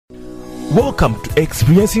Welcome to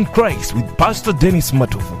Experiencing Christ with Pastor Dennis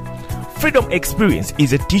Matovu. Freedom Experience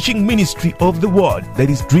is a teaching ministry of the Word that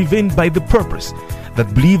is driven by the purpose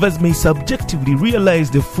that believers may subjectively realize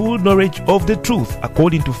the full knowledge of the truth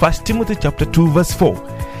according to 1 Timothy chapter 2 verse 4.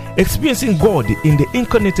 Experiencing God in the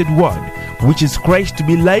incarnated Word, which is Christ, to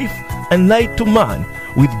be life and light to man,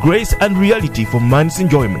 with grace and reality for man's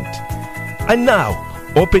enjoyment. And now,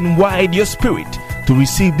 open wide your spirit to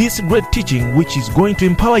receive this great teaching, which is going to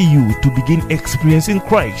empower you to begin experiencing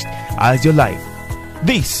Christ as your life.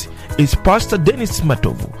 This is Pastor Dennis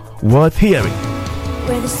Matovu, worth hearing.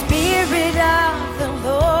 Where the Spirit of the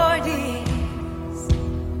Lord is,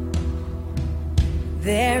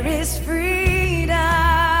 there is freedom.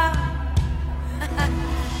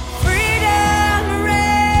 Freedom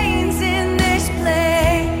reigns in this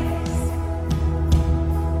place.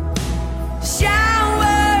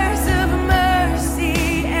 Showers of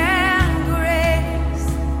mercy and grace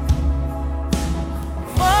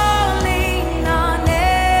falling on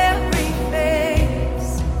every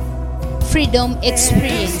face. Freedom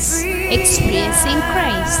Experience, experiencing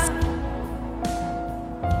Christ.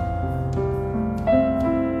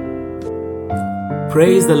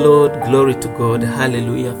 Praise the Lord, glory to God,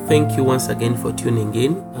 hallelujah. Thank you once again for tuning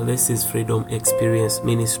in. This is Freedom Experience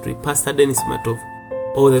Ministry. Pastor Dennis Matov,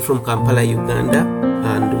 all the way from Kampala, Uganda,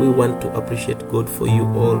 and we want to appreciate God for you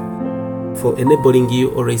all, for enabling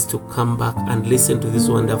you always to come back and listen to this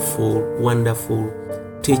wonderful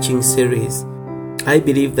teaching series. I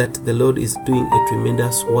believe that the Lord is doing a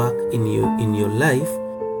tremendous work in your life,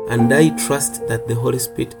 and I trust that the Holy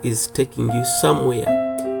Spirit is taking you somewhere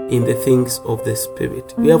in the things of the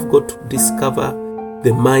Spirit. We have got to discover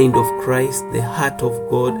the mind of Christ, the heart of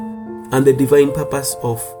God, and the divine purpose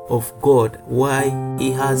of God, why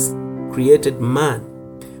He has created man,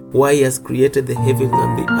 why He has created the heavens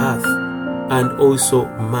and the earth, and also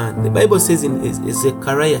man. The Bible says in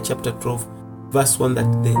Zechariah chapter 12, verse 1,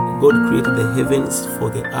 that God created the heavens for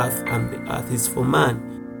the earth, and the earth is for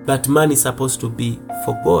man, that man is supposed to be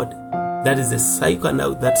for God. That is the cycle, and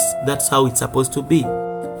that's how it's supposed to be.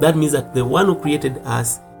 That means that the one who created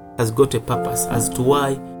us has got a purpose as to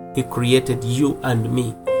why He created you and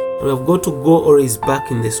me. We have got to go always back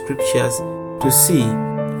in the scriptures to see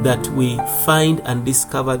that we find and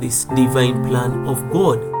discover this divine plan of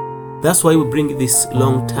God. That's why we bring this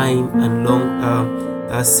long time and long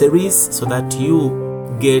series, so that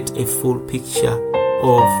you get a full picture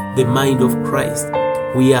of the mind of Christ.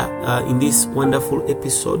 We are in these wonderful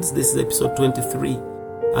episodes. This is episode 23.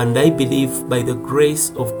 And I believe by the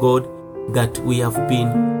grace of God that we have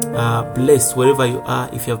been blessed wherever you are.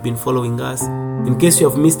 If you have been following us, in case you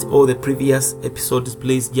have missed all the previous episodes,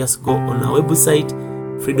 please just go on our website,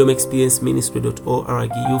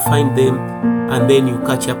 freedomexperienceministry.org. You find them and then you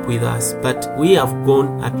catch up with us. But we have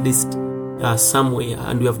gone at least somewhere,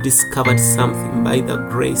 and we have discovered something by the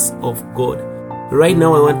grace of God. Right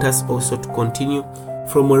now I want us also to continue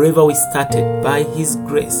from wherever we started by His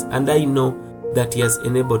grace, and I know that He has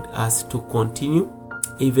enabled us to continue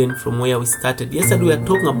even from where we started. Yesterday we were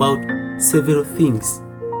talking about several things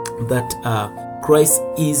that Christ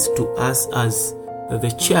is to us as the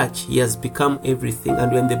church. He has become everything.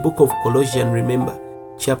 And we're in the book of Colossians, remember,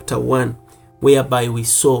 chapter 1, whereby we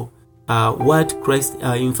saw what Christ,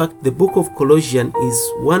 in fact, the book of Colossians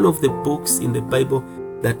is one of the books in the Bible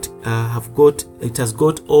that has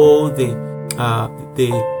got all the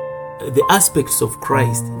aspects of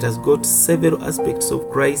Christ. It has got several aspects of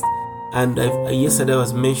Christ, and yesterday I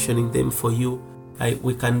was mentioning them for you.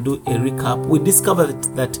 We can do a recap. We discovered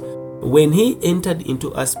that when He entered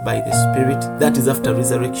into us by the Spirit, that is after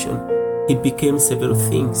resurrection, He became several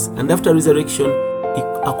things, and after resurrection He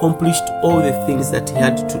accomplished all the things that He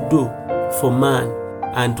had to do for man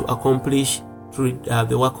and to accomplish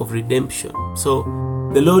the work of redemption. So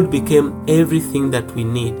the Lord became everything that we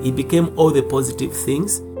need. He became all the positive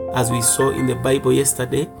things, as we saw in the Bible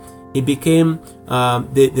yesterday. He became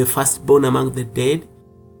the firstborn among the dead.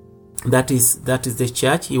 That is the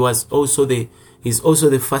church. He's also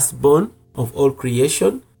the firstborn of all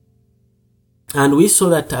creation. And we saw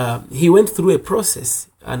that He went through a process,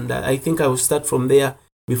 and I think I will start from there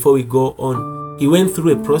before we go on. He went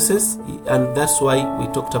through a process, and that's why we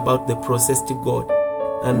talked about the processed God.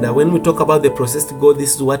 And when we talk about the processed God,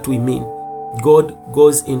 this is what we mean. God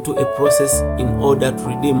goes into a process in order to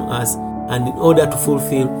redeem us and in order to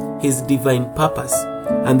fulfill His divine purpose.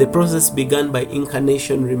 And the process began by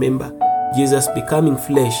incarnation, remember, Jesus becoming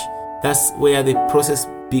flesh. That's where the process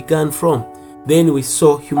began from. Then we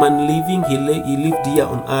saw human living. He lived here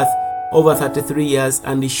on earth over 33 years,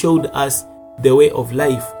 and He showed us the way of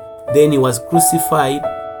life. Then He was crucified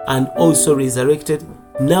and also resurrected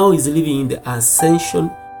now is living in the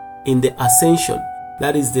ascension.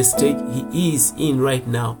 That is the stage he is in right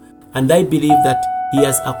now. And I believe that he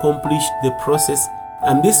has accomplished the process.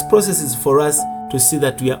 And this process is for us to see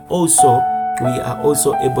that we are also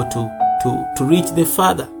able to reach the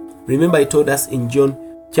Father. Remember, I told us in John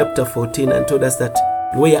chapter 14 and told us that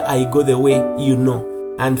where I go, the way you know.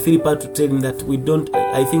 And Philip had to tell him that we don't,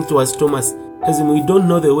 I think it was Thomas, tells him we don't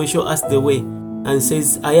know the way, show us the way. And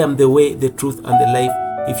says, I am the way, the truth, and the life.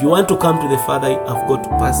 If you want to come to the Father, you have got to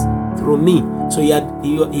pass through me. So he had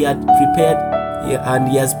prepared, and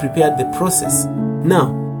he has prepared the process.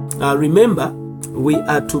 Now, remember, we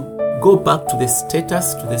are to go back to the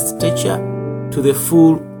status, to the stature, to the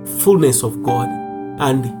fullness of God.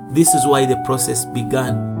 And this is why the process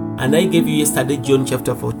began. And I gave you yesterday John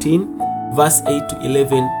chapter 14, verse 8 to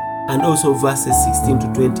 11, and also verses 16 to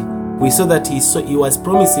 20. We saw that he was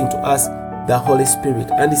promising to us the Holy Spirit.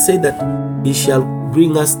 And he said that he shall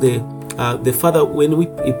bring us the Father. When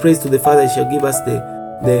he prays to the Father, he shall give us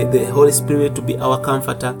the Holy Spirit to be our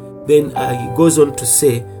comforter. Then he goes on to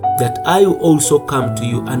say that I will also come to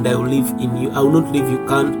you and I will live in you. I will not leave you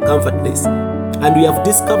comfortless. And we have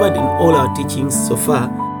discovered in all our teachings so far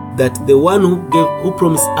that the one who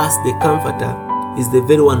promised us the comforter is the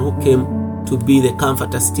very one who came to be the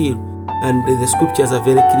comforter still. And the scriptures are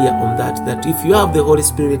very clear on that if you have the Holy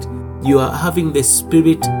Spirit, you are having the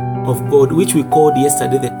Spirit of God, which we called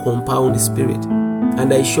yesterday the compound spirit.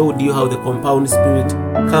 And I showed you how the compound spirit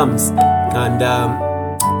comes. And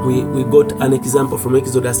we got an example from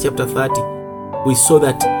Exodus chapter 30. We saw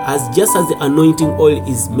that just as the anointing oil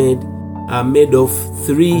is made of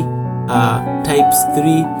three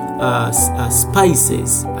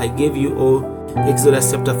spices. I gave you all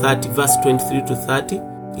Exodus chapter 30, verse 23 to 30.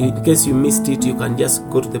 In case you missed it, you can just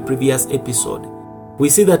go to the previous episode. We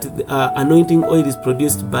see that anointing oil is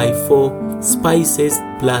produced by 4 spices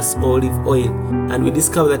plus olive oil. And we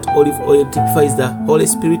discover that olive oil typifies the Holy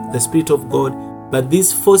Spirit, the Spirit of God. But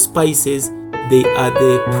these 4 spices, they are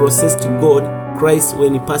the process to God. Christ,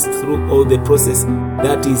 when he passed through all the process,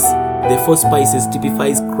 that is, the 4 spices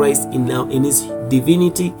typifies Christ in his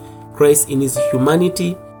divinity, Christ in his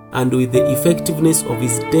humanity, and with the effectiveness of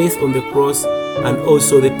his death on the cross, and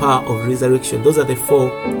also the power of resurrection. Those are the 4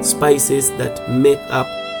 spices that make up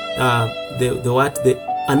the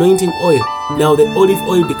anointing oil. Now the olive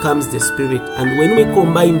oil becomes the Spirit, and when we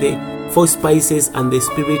combine the 4 spices and the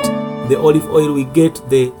Spirit, the olive oil, we get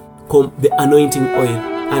the anointing oil,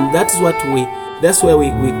 and that's where we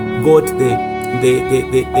got the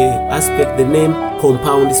aspect, the name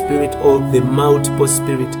compound spirit or the multiple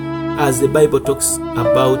spirit, as the Bible talks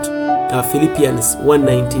about Philippians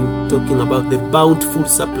 1:19, talking about the bountiful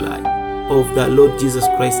supply of the Lord Jesus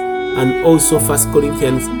Christ, and also 1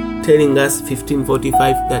 Corinthians telling us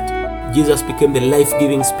 15:45 that Jesus became the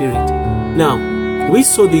life-giving spirit. Now, we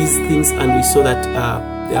saw these things, and we saw that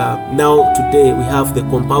now today we have the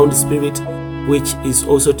compound spirit, which is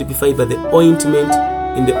also typified by the ointment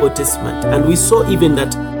in the Old Testament. And we saw even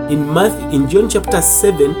that in John chapter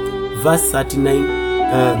 7 verse 39,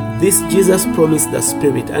 this Jesus promised the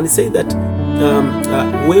Spirit, and he said that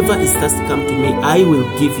whoever is thirsty, come to me, I will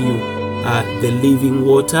give you the living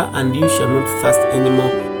water, and you shall not thirst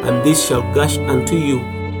anymore, and this shall gush unto you.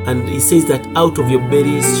 And he says that out of your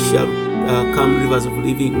bellies shall come rivers of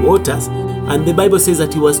living waters. And the Bible says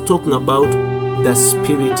that he was talking about the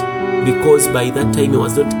Spirit, because by that time he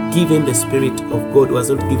was not given the Spirit of God, was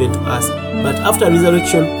not given to us. But after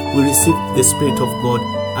resurrection, we received the Spirit of God.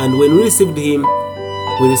 And when we received him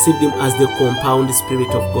as the compound Spirit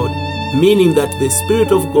of God, meaning that the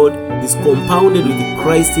Spirit of God is compounded with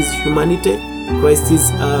Christ's humanity,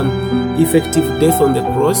 Christ's effective death on the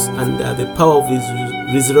cross, and the power of his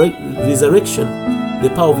resurrection, the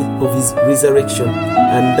power of his resurrection.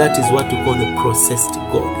 And that is what we call the processed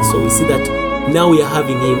God. So we see that now we are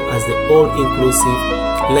having him as the all-inclusive,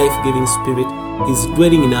 life-giving Spirit. He's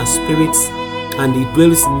dwelling in our spirits, and he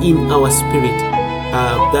dwells in our spirit.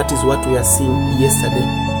 That is what we are seeing yesterday.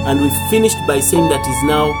 And we finished by saying that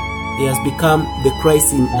he has become the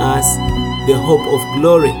Christ in us, the hope of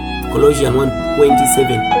glory. Colossians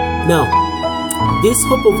 1:27. Now, this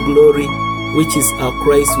hope of glory, which is our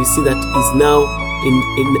Christ, we see that is now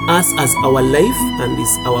in us as our life and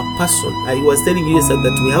is our person. I was telling you yesterday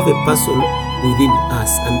that we have a person within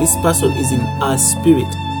us, and this person is in our spirit.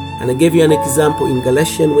 And I gave you an example in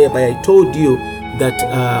Galatians, whereby I told you that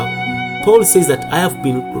Paul says that I have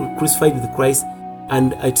been crucified with Christ,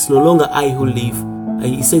 and it's no longer I who live.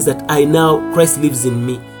 He says that Christ lives in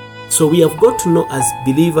me. So we have got to know as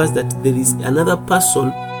believers that there is another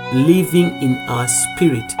person living in our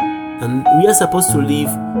spirit, and we are supposed to live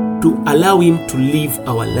to allow him to live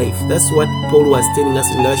our life. That's what Paul was telling us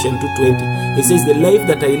in Galatians 2:20. He says, the life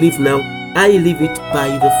that I live now, I live it by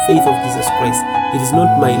the faith of Jesus Christ. It is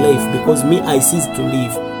not my life, because me, I cease to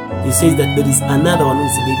live. He says that there is another one who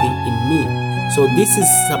is living in me. So this is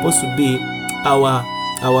supposed to be our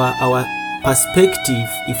perspective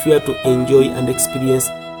if we are to enjoy and experience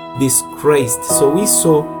this Christ. So we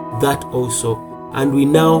saw that also, and we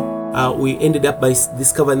now we ended up by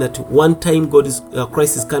discovering that one time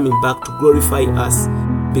Christ is coming back to glorify us,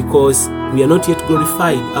 because we are not yet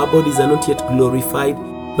glorified. Our bodies are not yet glorified,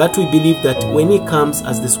 but we believe that when he comes,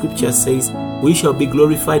 as the scripture says, we shall be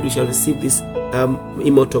glorified. We shall receive these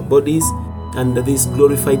immortal bodies, and these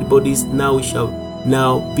glorified bodies now shall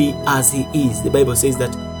be as he is. The Bible says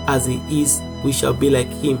that as he is, we shall be like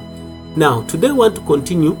him. Now, today I want to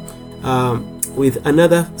continue with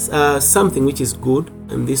another something which is good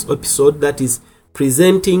in this episode, that is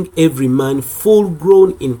presenting every man full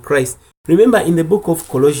grown in Christ. Remember, in the book of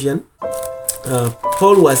Colossians,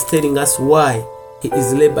 Paul was telling us why he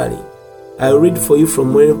is laboring. I'll read for you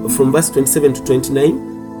from verse 27 to 29.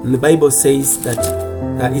 And the Bible says that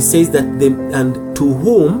it says that and to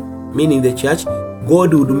whom, meaning the church,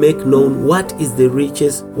 God would make known what are the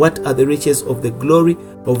riches of the glory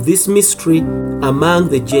of this mystery among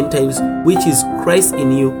the Gentiles, which is Christ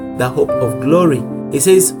in you, the hope of glory. He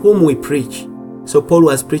says, whom we preach. So Paul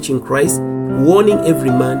was preaching Christ, warning every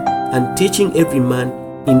man and teaching every man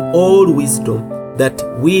in all wisdom,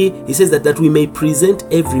 he says that we may present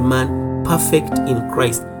every man perfect in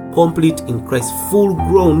Christ, complete in Christ, full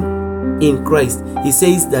grown in Christ. He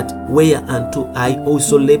says that whereunto I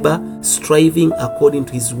also labor, striving according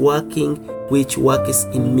to his working, which worketh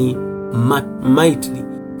in me mightily.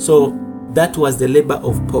 So that was the labor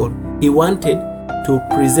of Paul. He wanted to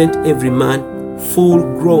present every man full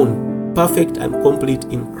grown, perfect and complete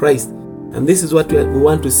in Christ. And this is what we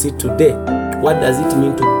want to see today. What does it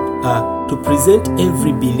mean to present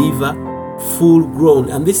every believer full grown?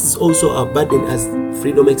 And this is also our burden as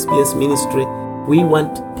Freedom Experience Ministry. We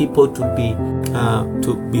want people to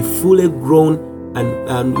be fully grown,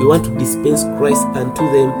 and we want to dispense Christ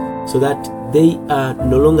unto them, so that they are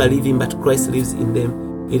no longer living, but Christ lives in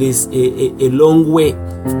them. It is a long way,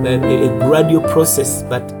 a gradual process,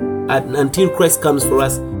 but until Christ comes for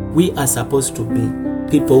us, we are supposed to be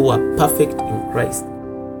people who are perfect in Christ.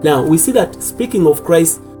 Now, we see that, speaking of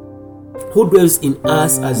Christ, who dwells in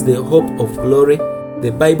us as the hope of glory,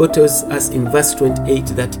 the Bible tells us in verse 28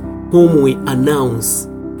 that whom we announce,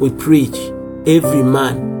 we preach, every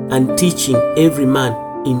man, and teaching every man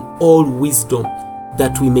in all wisdom,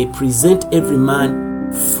 that we may present every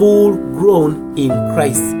man full grown in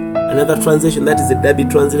Christ. Another translation, that is the Darby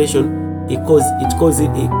translation, it calls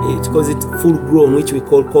it full grown, which we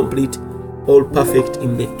call complete, all perfect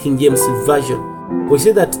in the King James Version. We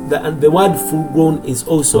say that the word full grown is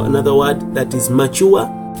also another word that is mature,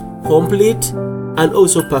 complete, and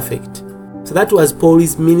also perfect. So that was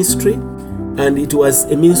Paul's ministry, and it was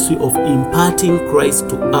a ministry of imparting Christ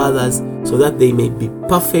to others, so that they may be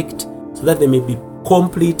perfect, so that they may be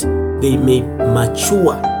complete, they may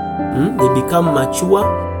mature. They become mature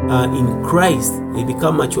in Christ. They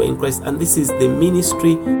become mature in Christ, and this is the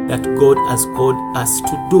ministry that God has called us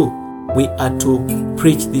to do. We are to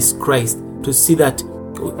preach this Christ, to see that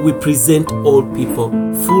we present all people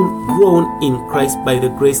full grown in Christ by the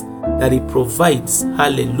grace that he provides.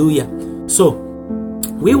 Hallelujah. So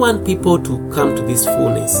we want people to come to this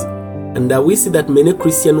fullness, and we see that many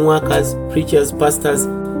Christian workers, preachers, pastors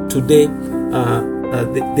today,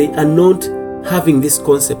 they are not having this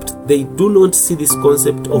concept. They do not see this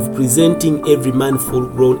concept of presenting every man full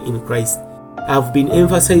grown in Christ. I've been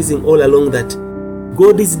emphasizing all along that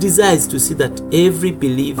God desires to see that every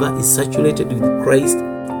believer is saturated with Christ,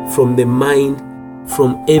 from the mind,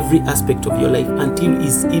 from every aspect of your life, until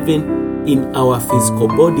it's even in our physical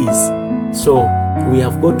bodies. So we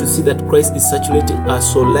have got to see that Christ is saturating our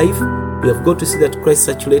soul life. We have got to see that Christ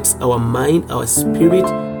saturates our mind, our spirit,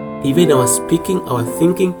 even our speaking, our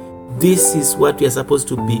thinking. This is what we are supposed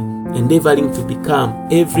to be endeavoring to become.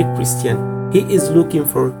 Every Christian, he is looking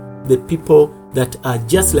for the people that are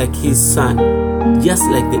just like his son, just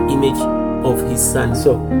like the image of his son.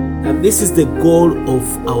 So this is the goal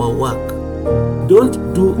of our work.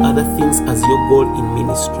 Don't do other things as your goal in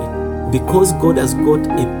ministry, because God has got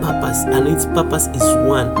a purpose, and its purpose is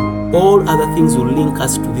one. All other things will link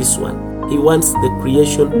us to this one. He wants the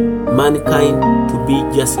creation, mankind, to be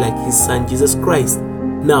just like his son Jesus Christ.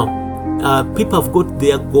 Now, people have got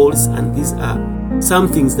their goals, and these are some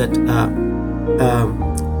things that are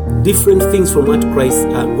different things from what Christ,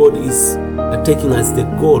 God is taking as the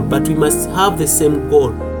goal. But we must have the same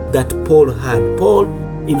goal that Paul had. Paul,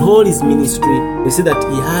 in all his ministry, we see that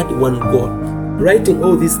he had one goal. Writing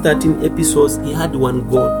all these 13 episodes, he had one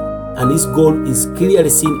goal, and his goal is clearly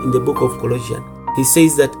seen in the book of Colossians. He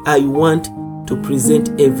says that I want to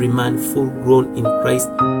present every man full grown in Christ,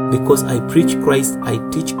 because I preach Christ, I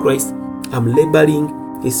teach Christ, I'm laboring.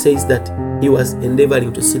 He says that he was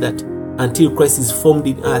endeavoring to see that until Christ is formed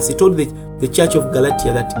in us. He told the church of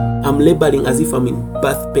Galatia that I'm laboring as if I'm in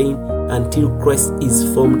birth pain until Christ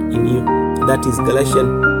is formed in you. That is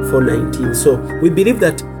Galatians 4:19. So we believe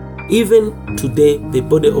that even today, the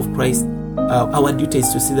body of Christ, our duty is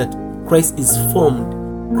to see that Christ is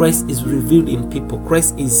formed, Christ is revealed in people,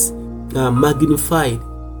 Christ is magnified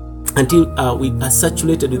until we are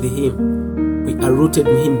saturated with Him, we are rooted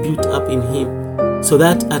in Him, built up in Him, so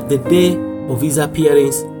that at the day of His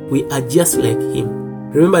appearance, we are just like Him.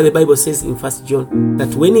 Remember, the Bible says in 1 John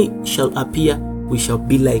that when He shall appear, we shall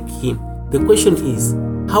be like Him. The question is,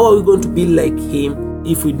 how are we going to be like Him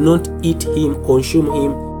if we do not eat Him, consume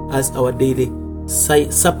Him as our daily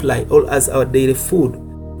supply or as our daily food?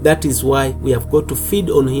 That is why we have got to feed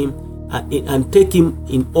on Him and take Him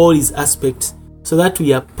in all His aspects, so that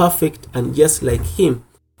we are perfect and just like Him.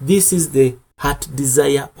 This is the heart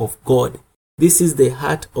desire of God. This is the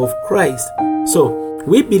heart of Christ. So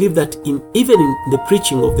we believe that even in the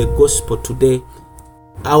preaching of the gospel today,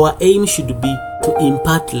 our aim should be to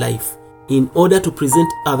impart life in order to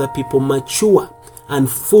present other people mature and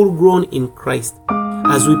full grown in Christ.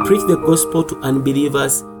 As we preach the gospel to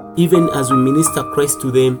unbelievers, even as we minister Christ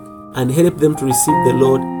to them and help them to receive the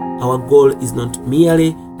Lord, our goal is not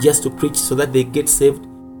merely just to preach so that they get saved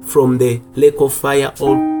from the lake of fire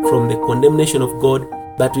or from the condemnation of God,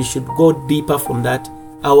 but we should go deeper from that.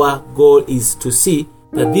 Our goal is to see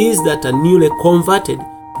that these that are newly converted,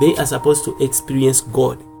 they are supposed to experience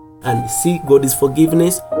God and see God's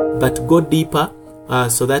forgiveness, but go deeper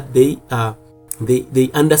so that they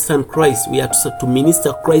understand Christ. We are to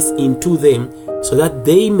minister Christ into them so that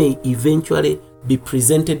they may eventually be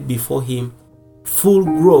presented before Him full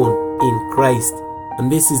grown in Christ.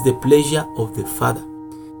 And this is the pleasure of the Father.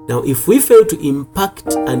 Now, if we fail to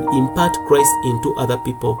impact and impart Christ into other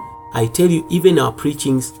people, I tell you, even our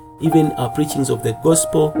preachings of the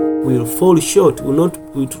gospel will fall short, it will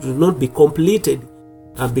not be completed,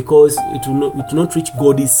 because it will not reach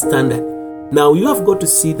God's standard. Now, you have got to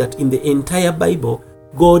see that in the entire Bible,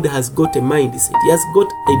 God has got a mindset. He has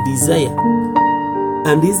got a desire.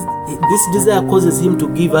 And this desire causes Him to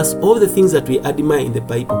give us all the things that we admire in the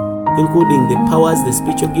Bible, including the powers, the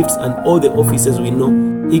spiritual gifts, and all the offices we know.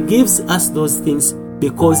 He gives us those things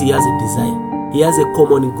because He has a desire. He has a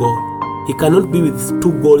common goal. He cannot be with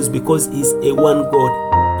two goals because He's a one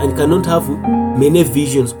God, and cannot have many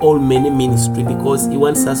visions or many ministry because He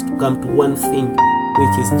wants us to come to one thing,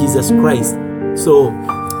 which is Jesus Christ. So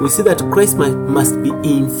we see that Christ must be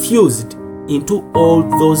infused into all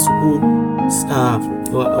those who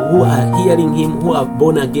are hearing Him, who are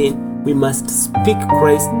born again. We must speak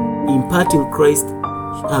Christ, imparting Christ,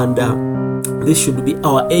 and this should be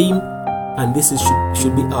our aim, and this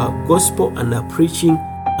should be our gospel and our preaching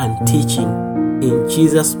and teaching in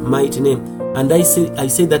Jesus' mighty name. And I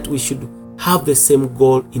say that we should have the same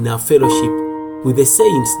goal in our fellowship with the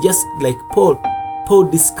saints, just like Paul. Paul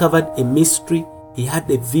discovered a mystery. He had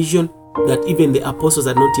a vision that even the apostles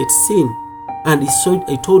had not yet seen. And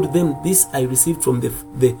he told them, this I received from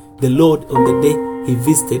the Lord on the day He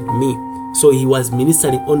visited me. So he was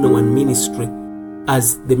ministering on one ministry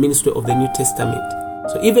as the ministry of the New Testament.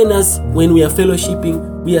 So even as when we are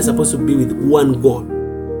fellowshipping, we are supposed to be with one goal.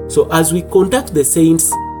 So as we contact the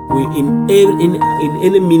saints, in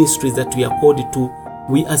any ministries that we are called to,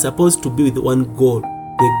 we are supposed to be with one goal.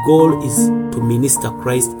 The goal is to minister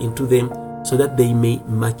Christ into them so that they may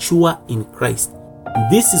mature in Christ.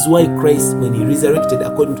 This is why Christ, when He resurrected,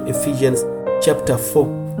 according to Ephesians chapter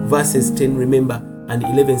 4, verses 10, remember, and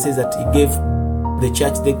 11, says that He gave the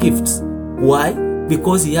church the gifts. Why?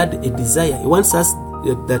 Because He had a desire. He wants us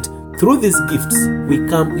that through these gifts we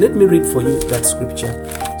come. Let me read for you that scripture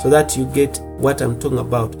so that you get what I'm talking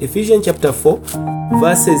about. Ephesians chapter 4,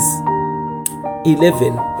 verses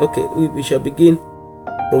 11. Okay, we shall begin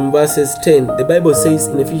from verses 10. The Bible says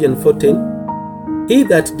in Ephesians 4:10, He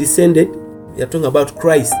that descended, they are talking about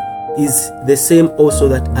Christ, is the same also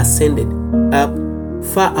that ascended up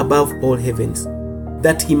far above all heavens,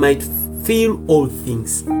 that He might fill all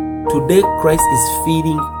things. Today Christ is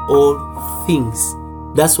filling all things.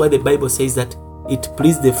 That's why the Bible says that it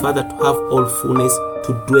pleased the Father to have all fullness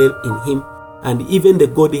to dwell in Him, and even the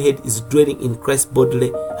Godhead is dwelling in Christ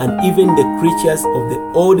bodily, and even the creatures of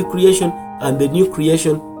the old creation and the new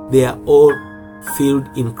creation, they are all filled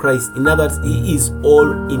in Christ. In other words, He is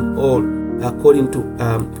all in all. according to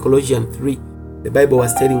Colossians 3, the Bible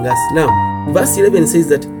was telling us. Now, verse 11 says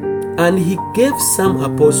that, and he gave some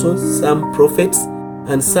apostles, some prophets,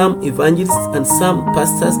 and some evangelists, and some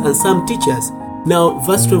pastors, and some teachers. Now,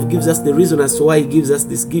 verse 12 gives us the reason as to why he gives us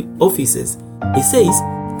these offices. He says,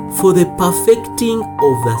 for the perfecting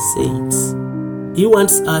of the saints. He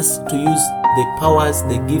wants us to use the powers,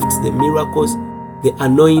 the gifts, the miracles, the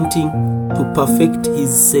anointing to perfect his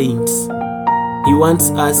saints. He wants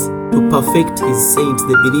us to perfect his saints,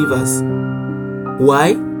 the believers.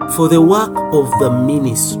 Why? For the work of the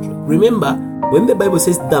ministry. Remember, when the Bible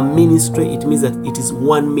says the ministry, it means that it is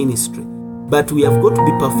one ministry. But we have got to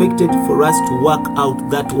be perfected for us to work out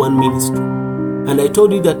that one ministry. And I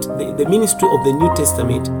told you that the ministry of the New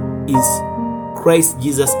Testament is Christ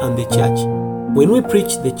Jesus and the church. When we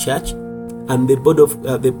preach the church and the body of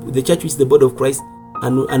the church, which is the body of Christ,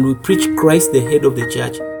 and we preach Christ, the head of the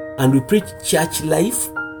church, and we preach church life,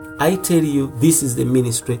 I tell you, this is the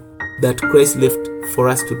ministry that Christ left for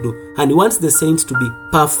us to do. And he wants the saints to be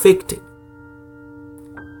perfected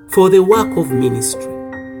for the work of ministry.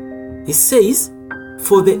 He says,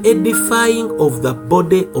 for the edifying of the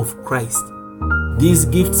body of Christ. These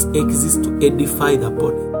gifts exist to edify the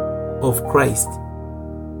body of Christ.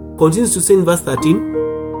 Continues to say in verse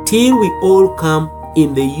 13, till we all come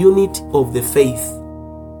in the unity of the faith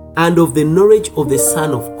and of the knowledge of the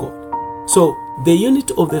Son of God. So, the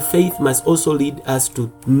unity of the faith must also lead us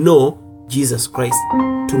to know Jesus Christ,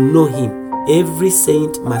 to know him. Every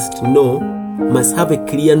saint must have a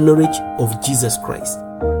clear knowledge of Jesus Christ.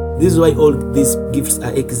 This is why all these gifts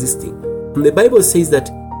are existing. And the Bible says that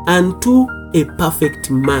unto a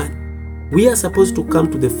perfect man. We are supposed to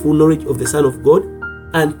come to the full knowledge of the Son of God,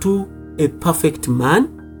 unto a perfect man,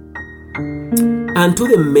 unto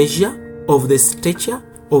the measure of the stature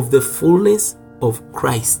of the fullness of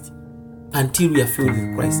Christ, until we are filled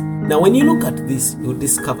with Christ. Now, when you look at this, you'll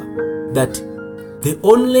discover that the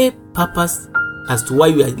only purpose as to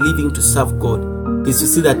why we are living to serve God is to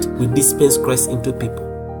see that we dispense Christ into people.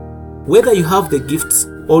 Whether you have the gifts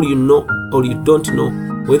or you know or you don't know,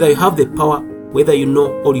 whether you have the power, whether you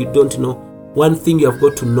know or you don't know, one thing you have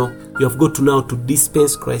got to know, you have got to know to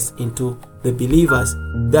dispense Christ into the believers.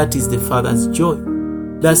 That is the Father's joy.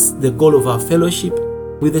 That's the goal of our fellowship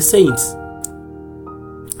with the saints.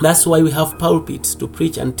 That's why we have pulpits to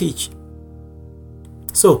preach and teach.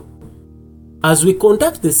 So, as we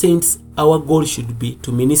contact the saints, our goal should be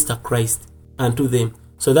to minister Christ unto them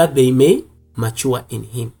so that they may mature in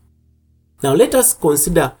him. Now let us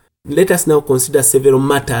now consider several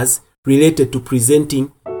matters related to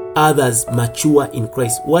presenting others mature in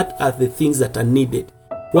Christ. What are the things that are needed?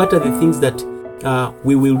 What are the things that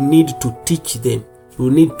we will need to teach them? We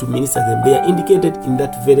will need to minister them. They are indicated in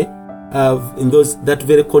that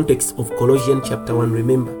very context of Colossians chapter 1.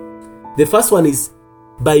 Remember, the first one is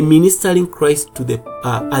by ministering Christ to the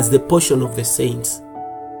as the portion of the saints.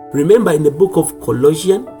 Remember, in the book of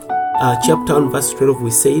Colossians, chapter 1, verse 12, we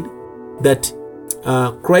said that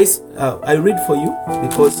Christ. I read for you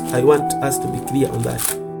because I want us to be clear on that.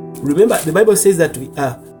 Remember, the Bible says that we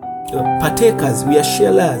are partakers, we are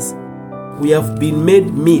sharers. We have been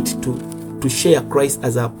made meet to share Christ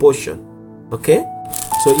as our portion. Okay?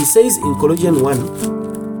 So he says in Colossians 1,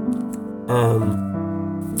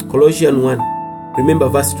 remember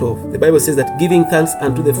verse 12, the Bible says that giving thanks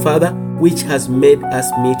unto the Father, which has made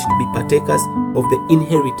us meet to be partakers of the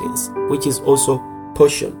inheritance, which is also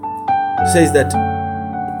portion. It says that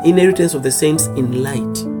inheritance of the saints in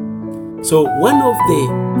light. So one of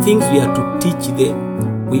the things we are to teach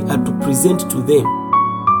them, we are to present to them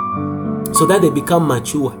so that they become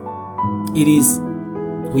mature. It is,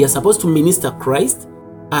 we are supposed to minister Christ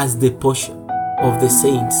as the portion of the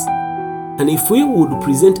saints. And if we would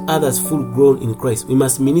present others full grown in Christ, we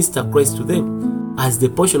must minister Christ to them as the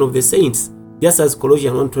portion of the saints. Just as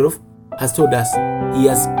Colossians 1:12 has told us, he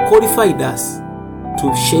has qualified us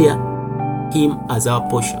to share him as our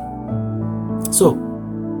portion. So,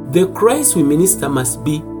 the Christ we minister must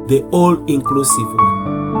be the all-inclusive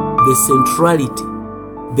one, the centrality,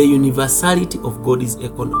 the universality of God's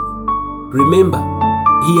economy. Remember,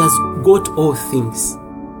 he has got all things.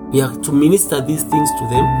 We have to minister these things to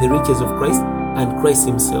them, the riches of Christ and Christ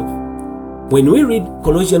himself. When we read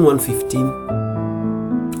Colossians 1:15,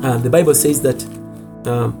 the Bible says that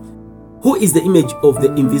who is the image of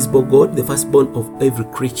the invisible God, the firstborn of every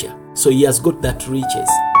creature. So he has got that riches.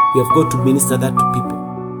 We have got to minister that to people.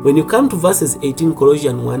 When you come to verses 18,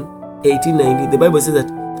 Colossians 1:18-19, the Bible says that,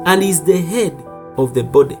 and is the head of the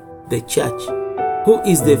body, the church, who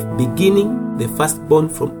is the beginning, the firstborn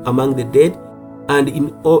from among the dead, and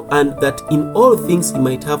that in all things he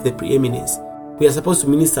might have the preeminence. we are supposed to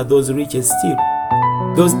minister those riches still.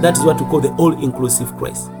 That is what we call the all-inclusive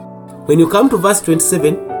Christ. When you come to verse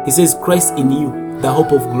 27, he says, Christ in you, the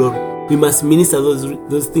hope of glory. We must minister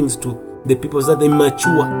those things to the people so that they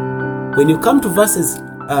mature. When you come to verses,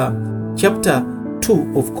 chapter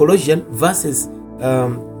 2 of Colossians, verse 4,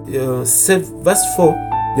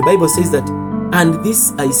 the Bible says that, and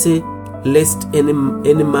this I say, lest any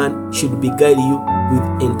man should beguile you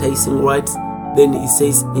with enticing words. Then he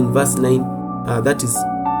says in verse 9, that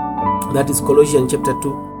is Colossians chapter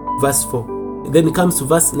 2, verse 4. Then it comes to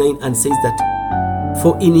verse 9 and says that,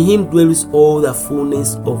 for in him dwells all the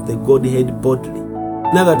fullness of the Godhead bodily.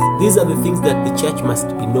 Now that these are the things that the church must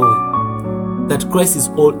be knowing, that Christ is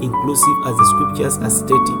all inclusive as the scriptures are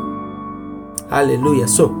stating. Hallelujah.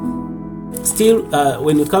 So, still,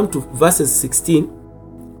 when you come to verses 16,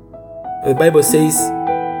 the Bible says,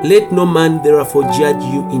 let no man therefore judge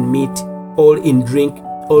you in meat, or in drink,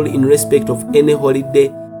 or in respect of any holiday,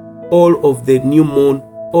 or of the new moon,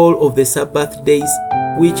 or of the Sabbath days,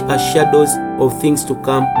 which are shadows of things to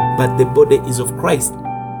come, but the body is of Christ.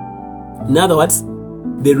 In other words,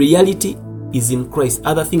 the reality is in Christ.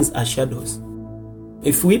 Other things are shadows.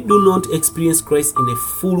 If we do not experience Christ in a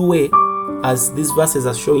full way, as these verses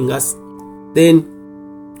are showing us, then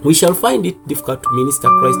we shall find it difficult to minister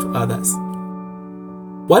Christ to others.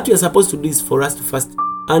 What we are supposed to do is for us to first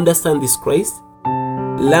understand this Christ,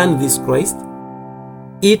 learn this Christ,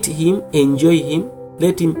 eat him, enjoy him,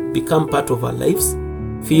 let him become part of our lives,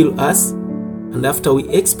 feel us, and after we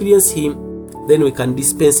experience him, then we can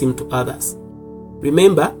dispense him to others.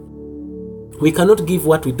 Remember, we cannot give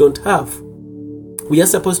what we don't have. We are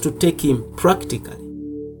supposed to take him practically.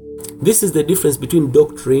 This is the difference between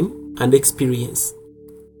doctrine and experience.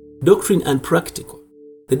 Doctrine and practical.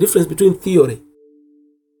 The difference between theory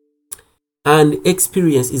and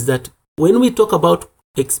experience is that when we talk about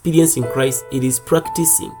experiencing Christ, it is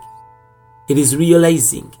practicing. It is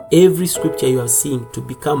realizing every scripture you have seen to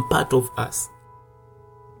become part of us.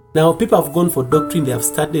 Now, people have gone for doctrine, they have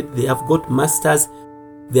studied, they have got masters,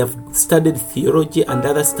 they have studied theology and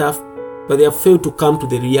other stuff, but they have failed to come to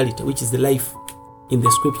the reality, which is the life in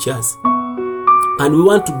the scriptures. And we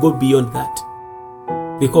want to go beyond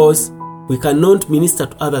that, because we cannot minister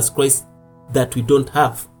to others Christ that we don't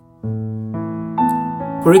have.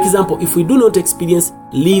 For example, if we do not experience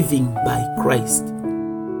living by Christ,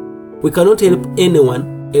 we cannot help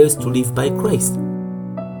anyone else to live by Christ.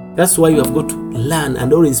 That's why you have got to learn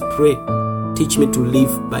and always pray, teach me to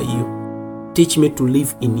live by you. Teach me to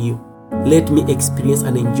live in you. Let me experience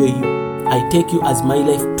and enjoy you. I take you as my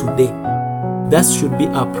life today. That should be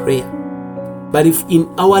our prayer. But if in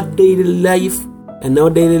our daily life and our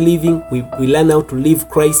daily living, we learn how to live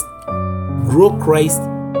Christ, grow Christ,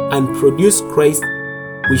 and produce Christ,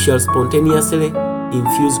 we shall spontaneously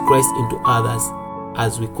infuse Christ into others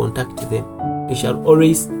as we contact them. We shall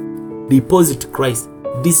always deposit Christ,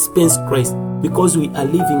 dispense Christ, because we are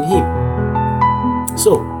living him.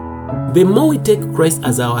 So, the more we take Christ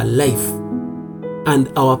as our life and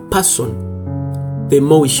our person, the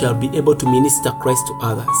more we shall be able to minister Christ to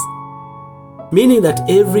others. Meaning that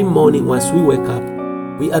every morning once we wake up,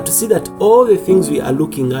 we are to see that all the things we are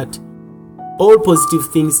looking at, all positive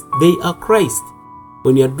things, they are Christ.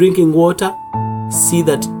 When you are drinking water, see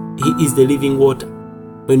that he is the living water.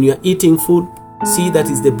 When you are eating food, see that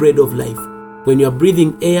is the bread of life. When you are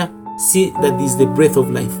breathing air, see that is the breath of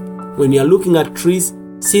life. When you are looking at trees,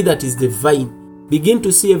 see that is the vine. Begin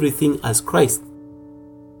to see everything as Christ.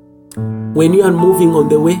 When you are moving on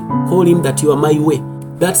the way, call him that you are my way.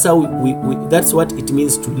 That's how that's what it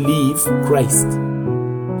means to live Christ.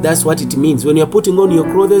 That's what it means. When you are putting on your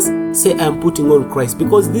clothes, say I am putting on Christ,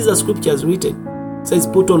 because these are scriptures written. It says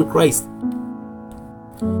put on Christ.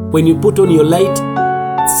 When you put on your light,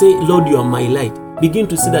 say Lord, you are my light. Begin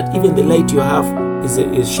to see that even the light you have is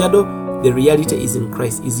a shadow. The reality is in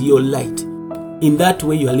Christ, is your light. In that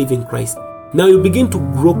way you are living Christ. Now you begin to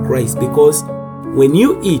grow Christ, because when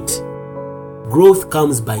you eat, growth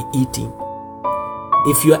comes by eating.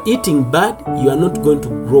 If you are eating bad, you are not going to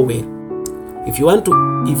grow well. If you are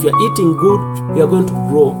eating good, you are going to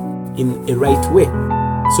grow in a right way.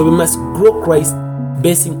 So we must grow Christ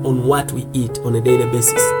basing on what we eat on a daily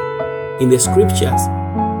basis in the scriptures.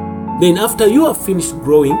 Then after you have finished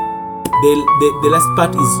growing, the last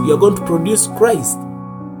part is you are going to produce Christ.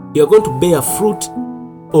 You are going to bear fruit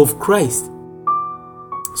of Christ.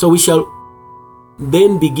 So we shall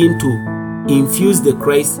then begin to infuse the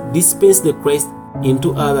Christ, dispense the Christ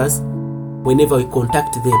into others whenever we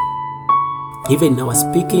contact them. Even in our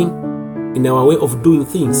speaking, in our way of doing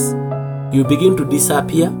things, you begin to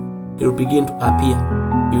disappear, he will begin to appear.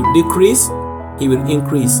 You decrease, he will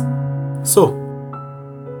increase. So,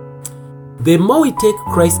 the more we take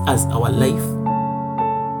Christ as our life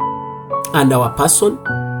and our person,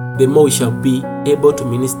 the more we shall be able to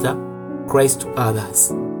minister Christ to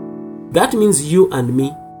others. That means you and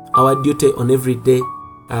me, our duty on every day,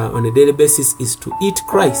 on a daily basis, is to eat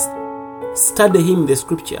Christ, study Him in the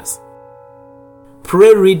scriptures,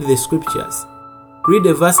 pray, read the scriptures, read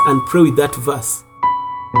a verse and pray with that verse.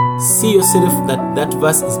 See yourself that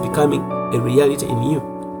verse is becoming a reality in you.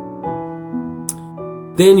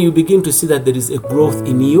 Then you begin to see that there is a growth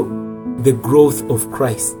in you, the growth of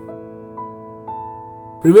Christ.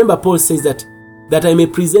 Remember, Paul says that I may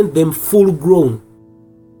present them full grown.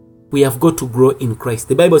 We have got to grow in Christ.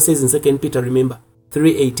 The Bible says in 2 Peter, remember,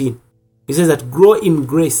 3:18. It says that grow in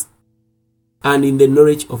grace and in the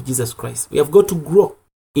knowledge of Jesus Christ. We have got to grow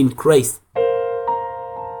in Christ.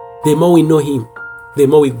 The more we know Him, the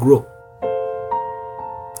more we grow.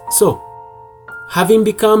 So, having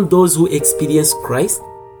become those who experience Christ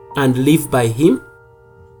and live by Him,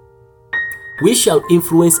 we shall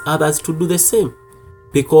influence others to do the same,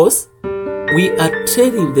 because we are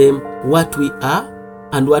telling them what we are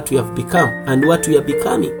and what we have become and what we are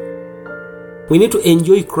becoming. We need to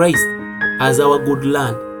enjoy Christ as our good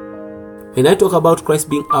land. When I talk about Christ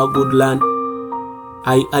being our good land,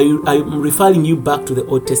 I'm referring you back to the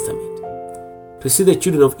Old Testament, to see the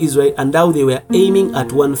children of Israel and how they were aiming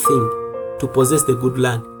at one thing, to possess the good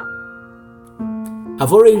land.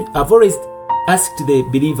 I've always asked the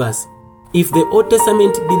believers, if the Old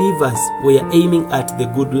Testament believers were aiming at the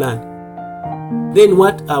good land, then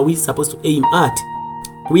what are we supposed to aim at,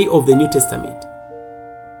 we of the New Testament?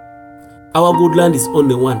 Our good land is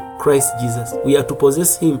only one, Christ Jesus. We are to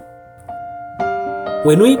possess Him.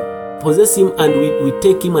 When we possess Him and we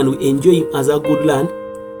take Him and we enjoy Him as our good land,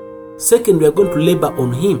 second, we are going to labor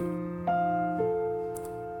on Him.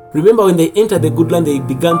 Remember, when they entered the good land, they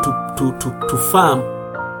began to farm.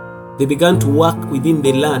 They began to work within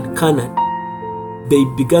the land, Canaan. They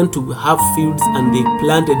began to have fields and they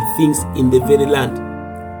planted things in the very land.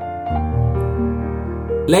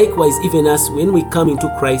 Likewise, even us, when we come into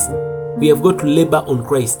Christ, we have got to labor on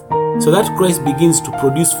Christ, so that Christ begins to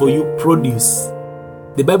produce for you produce.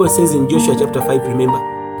 The Bible says in Joshua chapter 5, remember,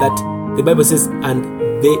 that the Bible says, and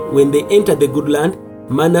when they entered the good land,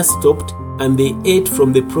 manna stopped and they ate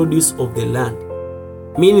from the produce of the land.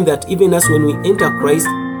 Meaning that even us, when we enter Christ,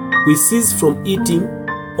 we cease from eating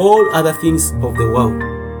all other things of the world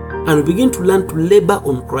and we begin to learn to labor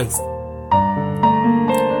on Christ.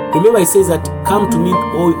 Remember, it says that, come to me,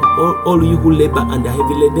 all you who labor and are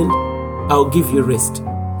heavy laden, I'll give you rest.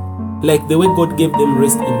 Like the way God gave them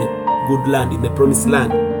rest in the good land, in the promised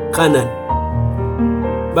land, Canaan.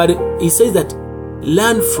 But He says that,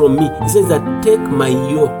 learn from me. He says that, take my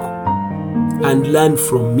yoke and learn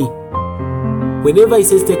from me. Whenever He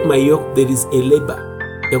says take my yoke, there is a labor.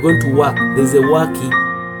 You're going to work. There's a working.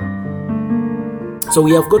 So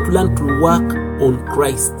we have got to learn to work on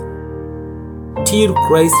Christ. Till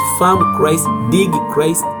Christ, farm Christ, dig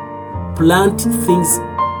Christ, plant things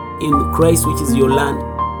in Christ, which is your land.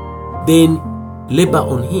 Then labor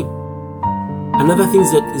on Him. Another thing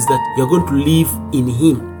is that you're going to live in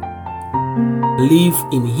Him. Live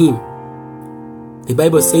in Him. The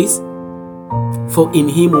Bible says, for in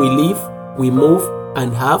Him we live, we move,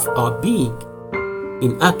 and have our being.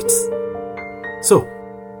 In Acts. So,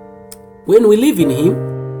 when we live in Him,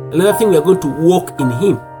 another thing, we are going to walk in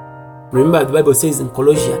Him. Remember, the Bible says in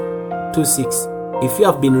Colossians 2:6, if you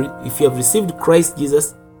have received Christ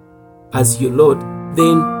Jesus as your Lord,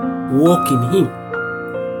 then walk in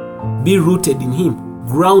Him. Be rooted in Him,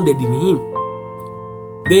 grounded in Him.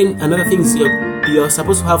 Then another thing is you are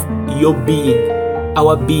supposed to have your being,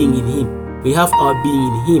 our being in Him. We have our being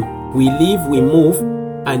in Him. We live, we move,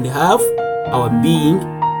 and have our being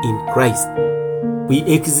in Christ. We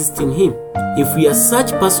exist in Him. If we are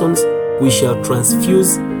such persons, we shall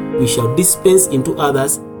transfuse, we shall dispense into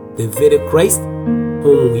others the very Christ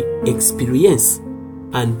whom we experience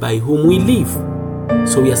and by whom we live.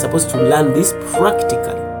 So we are supposed to learn this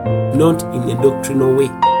practically, not in a doctrinal way.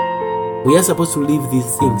 We are supposed to live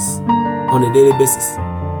these things on a daily basis.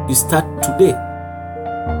 You start today.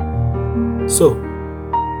 So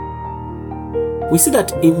we see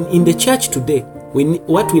that in the church today,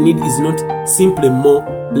 what we need is not simply more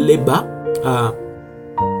labor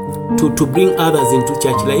to bring others into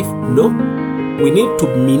church life. No, we need to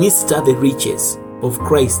minister the riches of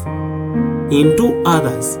Christ into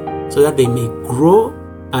others so that they may grow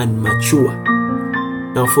and mature.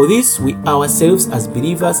 Now for this, we ourselves as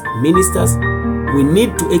believers, ministers, we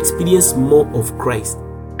need to experience more of Christ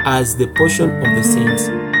as the portion of the saints.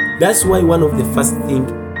 That's why one of the first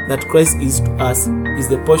things that Christ is to us is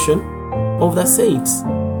the portion of the saints.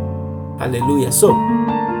 Hallelujah. So,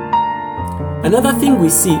 another thing we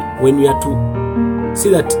see when we are to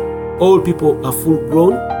see that all people are full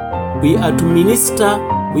grown, we are to minister,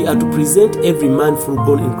 we are to present every man full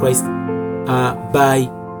grown in Christ by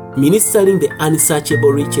ministering the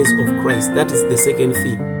unsearchable riches of Christ. That is the second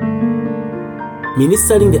thing.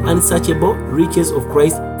 Ministering the unsearchable riches of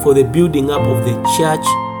Christ for the building up of the church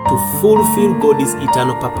to fulfill God's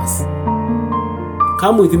eternal purpose.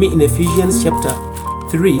 Come with me in Ephesians chapter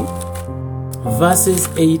 3, verses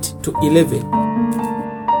 8 to 11.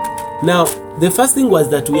 Now, the first thing was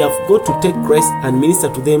that we have got to take Christ and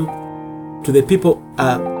minister to them, to the people,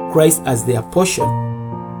 Christ as their portion,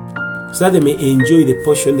 so that they may enjoy the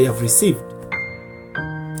portion they have received.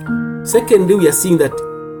 Secondly, we are seeing that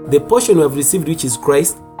the portion we have received, which is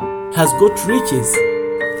Christ, has got riches,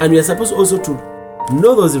 and we are supposed also to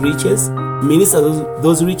know those riches, minister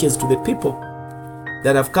those riches to the people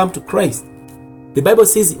that have come to Christ. The Bible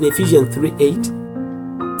says in Ephesians 3:8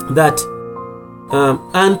 that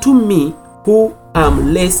unto me, who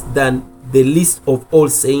am less than the least of all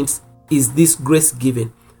saints, is this grace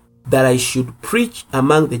given, that I should preach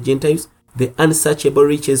among the Gentiles the unsearchable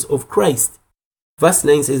riches of Christ. Verse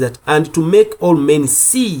 9 says that, and to make all men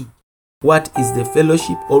see what is the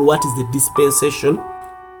fellowship, or what is the dispensation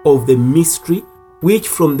of the mystery, which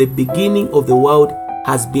from the beginning of the world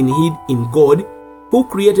has been hid in God, who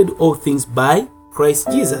created all things by Christ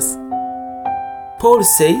Jesus. Paul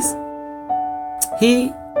says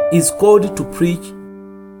he is called to preach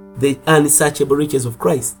the unsearchable riches of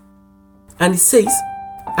Christ. And he says,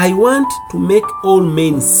 I want to make all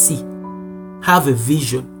men see, have a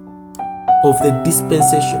vision of the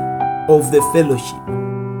dispensation, of the fellowship,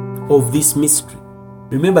 of this mystery.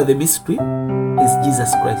 Remember, the mystery is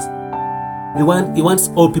Jesus Christ. He wants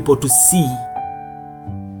all people to see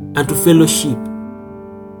and to fellowship,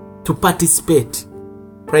 to participate.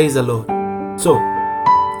 Praise the Lord. So,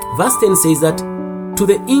 verse 10 says that, to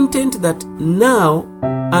the intent that now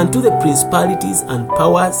unto the principalities and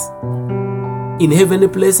powers in heavenly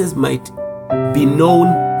places might be known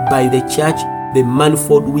by the church the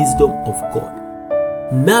manifold wisdom of God.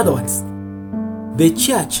 In other words, the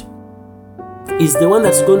church is the one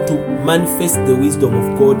that's going to manifest the wisdom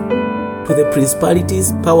of God to the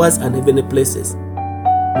principalities, powers, and heavenly places.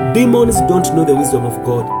 Demons don't know the wisdom of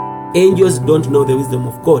God. Angels don't know the wisdom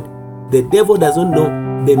of God. The devil doesn't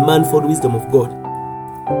know the manifold wisdom of God.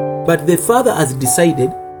 But the Father has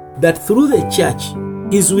decided that through the church,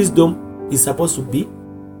 His wisdom is supposed to be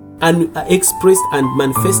expressed and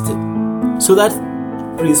manifested, so that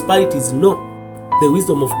principalities know the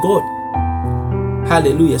wisdom of God.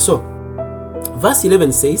 Hallelujah. So, verse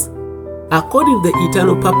 11 says, according to the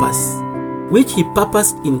eternal purpose which He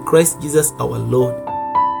purposed in Christ Jesus our Lord.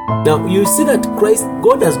 Now, you see that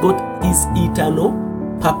God has got His eternal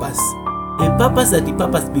purpose, a purpose that He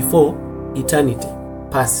purposed before eternity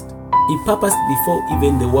past. He purposed before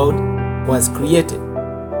even the world was created.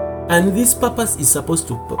 And this purpose is supposed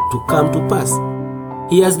to come to pass.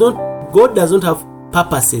 God does not have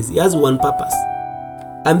purposes. He has one purpose.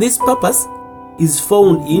 And this purpose is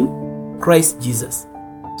found in Christ Jesus.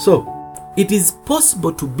 So, it is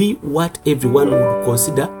possible to be what everyone would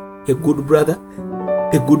consider a good brother,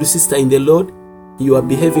 a good sister in the Lord. You are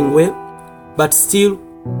behaving well, but still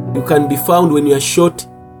you can be found when you are short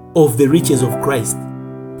of the riches of Christ.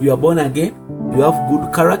 You are born again, you have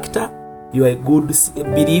good character, you are a good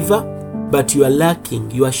believer, but you are lacking,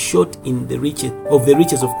 you are short in the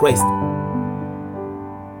riches of Christ.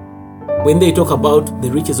 When they talk about the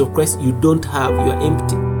riches of Christ, you don't have, you are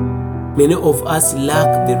empty. Many of us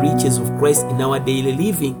lack the riches of Christ in our daily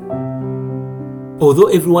living. Although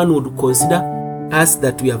everyone would consider us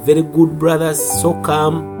that we are very good brothers, so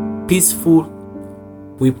calm, peaceful,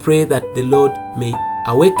 we pray that the Lord may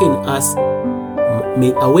awaken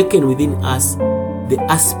within us the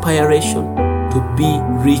aspiration to be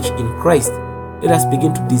rich in Christ. Let us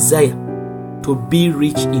begin to desire to be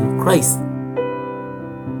rich in Christ.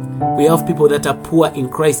 We have people that are poor in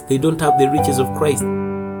Christ. They don't have the riches of Christ.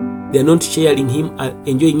 They are not sharing Him,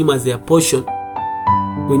 enjoying Him as their portion.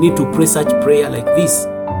 We need to pray such prayer like this.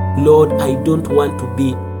 Lord, I don't want to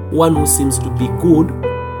be one who seems to be good.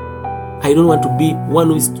 I don't want to be one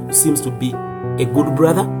who seems to be a good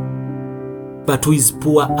brother, but who is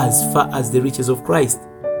poor as far as the riches of Christ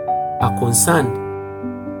are concerned.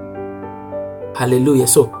 Hallelujah.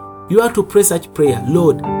 So, you have to pray such prayer.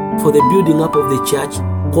 Lord, for the building up of the church,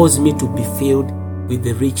 cause me to be filled with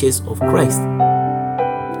the riches of Christ.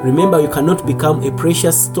 Remember, you cannot become a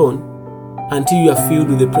precious stone until you are filled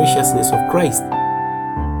with the preciousness of Christ.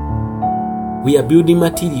 We are building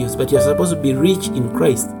materials, but you are supposed to be rich in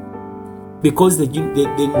Christ. because the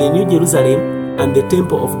New Jerusalem and the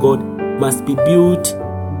temple of God must be built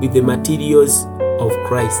with the materials of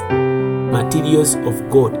Christ, materials of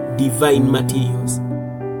God, divine materials.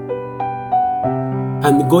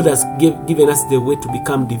 And God has given us the way to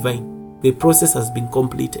become divine. The process has been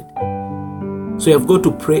completed. So you have got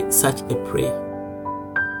to pray such a prayer.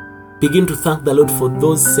 Begin to thank the Lord for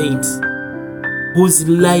those saints whose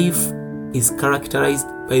life is characterized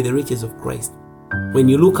by the riches of Christ. When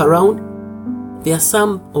you look around, there are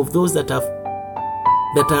some of those that are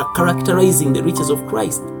characterizing the riches of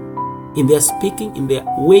Christ in their speaking, in their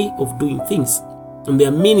way of doing things, in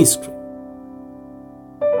their ministry.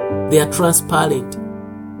 They are transparent.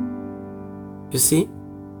 You see?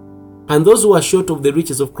 And those who are short of the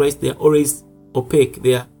riches of Christ, they are always opaque.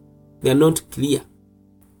 They are not clear.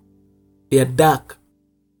 They are dark.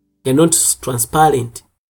 They are not transparent.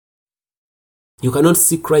 You cannot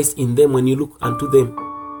see Christ in them when you look unto them.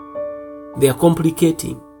 They are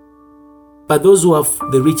complicating. But those who have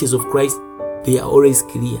the riches of Christ, they are always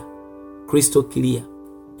clear, crystal clear.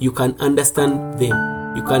 You can understand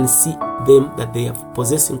them. You can see them that they are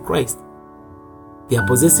possessing Christ. They are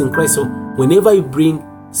possessing Christ. So whenever you bring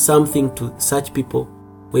something to such people,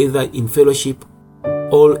 whether in fellowship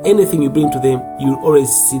or anything you bring to them, you will always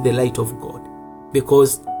see the light of God,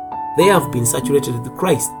 because they have been saturated with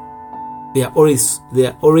Christ. They are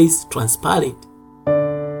always transparent.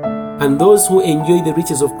 And those who enjoy the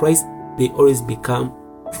riches of Christ, they always become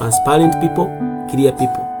transparent people, clear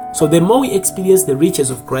people. So the more we experience the riches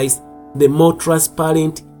of Christ, the more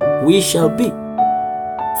transparent we shall be.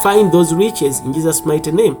 Find those riches in Jesus'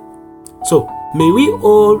 mighty name. So may we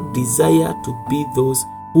all desire to be those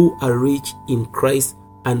who are rich in Christ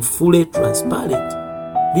and fully transparent.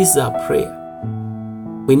 This is our prayer.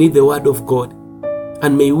 We need the word of God.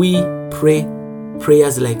 And may we pray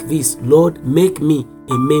prayers like this: Lord, make me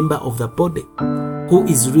a member of the body who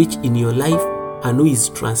is rich in your life and who is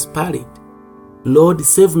transparent. Lord,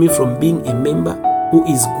 save me from being a member who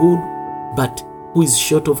is good but who is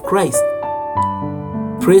short of Christ.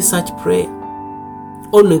 Pray such prayer.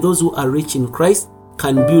 Only those who are rich in Christ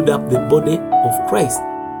can build up the body of Christ,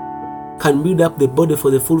 can build up the body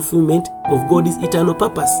for the fulfillment of God's eternal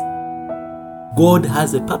purpose. God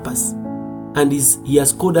has a purpose, and He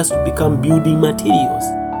has called us to become building materials.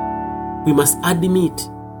 We must admit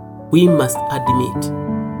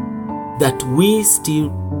that we still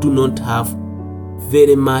do not have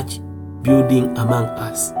very much building among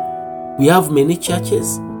us. We have many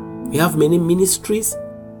churches, we have many ministries,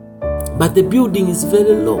 but the building is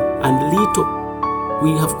very low and little.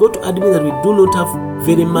 We have got to admit that we do not have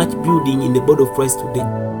very much building in the body of Christ today.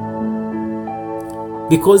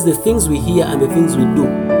 Because the things we hear and the things we do,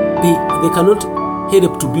 they cannot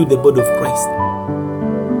help to build the body of Christ.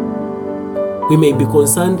 We may be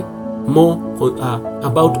concerned more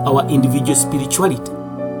about our individual spirituality.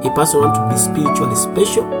 A person wants to be spiritually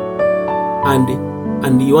special,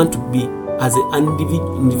 and you want to be as an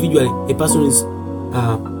individual. A person is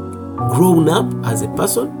grown up as a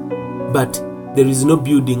person, but there is no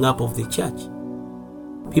building up of the church.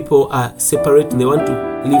 People are separate and they want to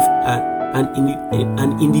live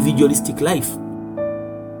an individualistic life.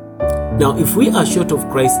 Now, if we are short of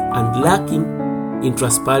Christ and lacking in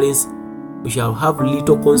transparency, we shall have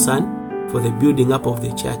little concern for the building up of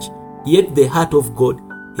the church. Yet the heart of God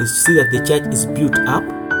is to see that the church is built up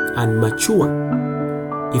and mature.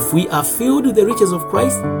 If we are filled with the riches of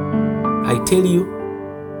Christ, I tell you,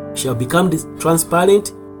 we shall become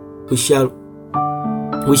transparent. We shall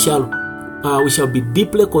be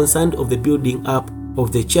deeply concerned of the building up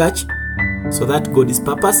of the church, so that God's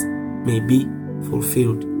purpose may be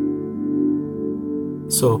fulfilled.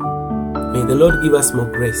 So, may the Lord give us more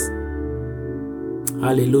grace.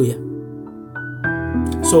 Hallelujah.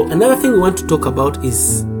 So, another thing we want to talk about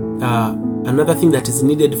is another thing that is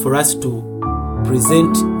needed for us to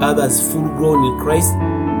present others full grown in Christ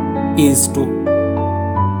is to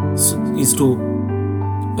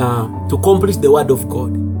complete the word of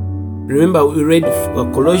God. Remember, we read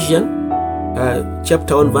Colossians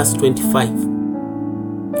chapter 1 verse 25.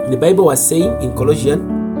 The Bible was saying in Colossians,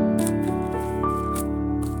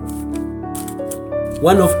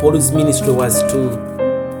 one of Paul's ministry was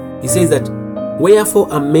he says that, wherefore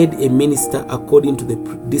I'm made a minister according to the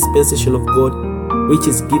dispensation of God, which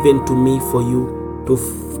is given to me for you to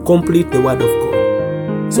complete the word of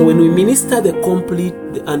God. So when we minister complete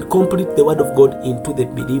the word of God into the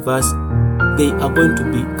believers, they are going to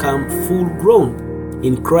become full grown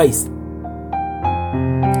in Christ.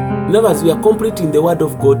 In other words, we are completing the word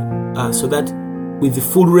of God so that with the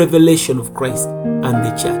full revelation of Christ and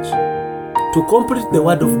the church. To complete the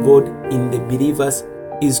word of God in the believers,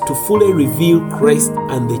 is to fully reveal Christ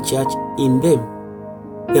and the church in them.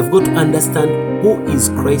 They've got to understand who is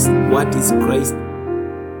Christ, what is Christ.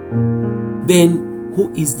 Then,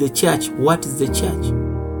 who is the church? What is the church?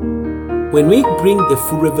 When we bring the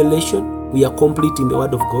full revelation, we are complete in the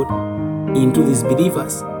Word of God into these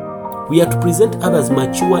believers. We are to present others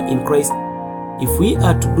mature in Christ. If we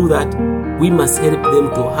are to do that, we must help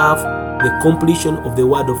them to have the completion of the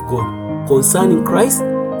Word of God concerning Christ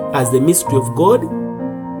as the mystery of God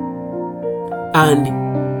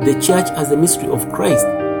and the church as the mystery of Christ.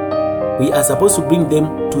 We are supposed to bring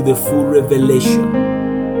them to the full revelation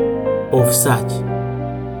of such.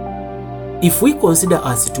 If we consider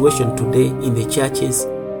our situation today in the churches,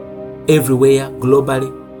 everywhere, globally,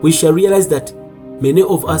 we shall realize that many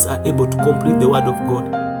of us are able to complete the Word of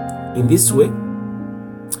God in this way,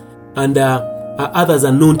 and others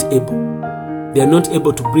are not able. They are not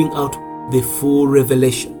able to bring out the full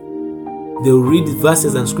revelation. They will read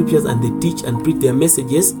verses and scriptures and they teach and preach their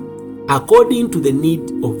messages according to the need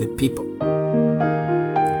of the people.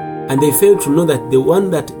 And they fail to know that the one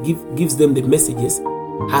that gives them the messages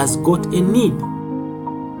has got a need.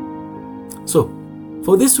 So,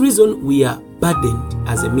 for this reason, we are burdened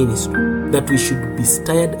as a ministry that we should be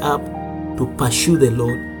stirred up to pursue the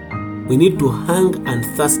Lord. We need to hunger and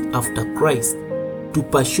thirst after Christ, to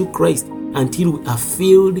pursue Christ until we are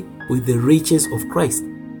filled with the riches of Christ.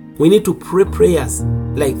 We need to pray prayers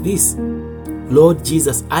like this. Lord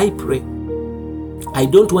Jesus, I pray. I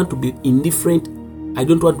don't want to be indifferent. I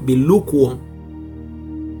don't want to be lukewarm.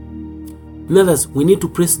 In other words, we need to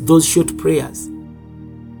pray those short prayers.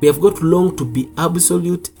 We have got to long to be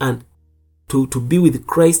absolute and to be with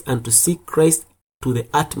Christ and to seek Christ to the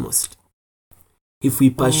utmost. If we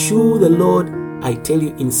pursue the Lord, I tell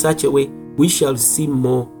you, in such a way, we shall see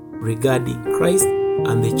more regarding Christ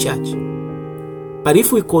and the church. But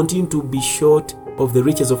if we continue to be short of the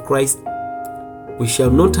riches of Christ, we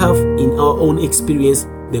shall not have in our own experience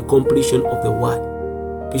the completion of the Word.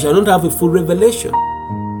 We shall not have a full revelation.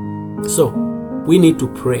 So, we need to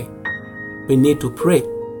pray. We need to pray.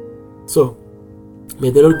 So,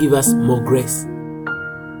 may the Lord give us more grace.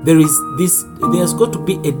 There's got to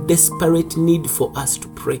be a desperate need for us to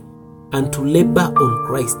pray and to labor on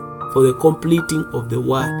Christ for the completing of the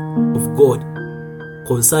Word of God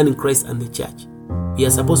concerning Christ and the church. We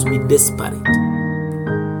are supposed to be desperate.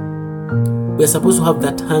 We are supposed to have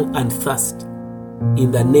that hunger and thirst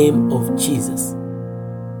in the name of Jesus.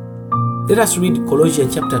 Let us read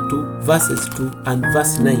Colossians chapter 2, verses 2 and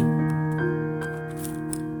verse 9.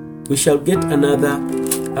 We shall get another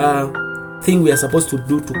thing we are supposed to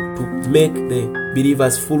do to make the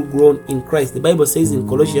believers full grown in Christ. The Bible says in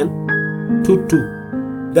Colossians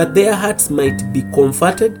 2:2 that their hearts might be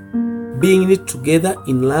comforted, being knit together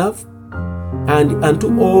in love, and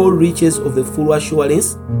unto all riches of the full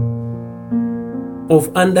assurance of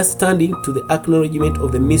understanding, to the acknowledgement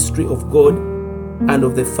of the mystery of God and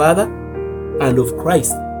of the Father and of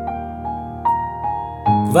Christ.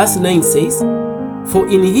 Verse 9 says, for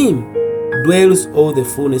in him dwells all the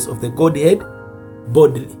fullness of the Godhead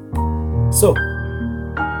bodily. So,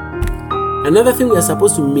 another thing we are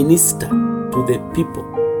supposed to minister to the people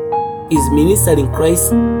is ministering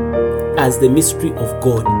Christ as the mystery of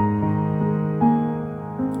God.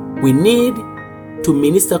 We need to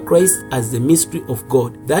minister Christ as the mystery of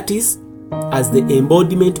God. That is, as the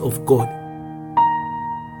embodiment of God.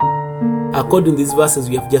 According to these verses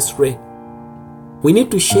we have just read, we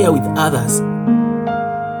need to share with others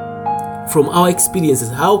from our experiences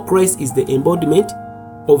how Christ is the embodiment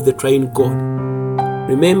of the triune God.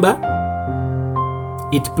 Remember,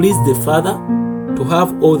 it pleased the Father to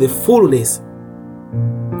have all the fullness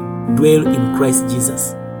dwell in Christ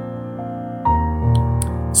Jesus.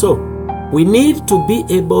 So, we need to be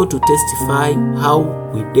able to testify how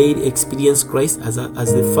we did experience Christ as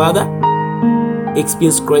the Father,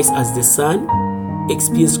 experience Christ as the Son,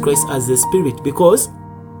 experience Christ as the Spirit, because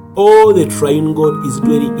all the triune God is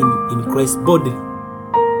dwelling in Christ bodily.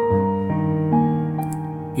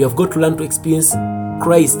 You have got to learn to experience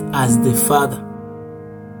Christ as the Father,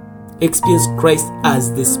 experience Christ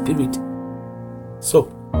as the Spirit. So,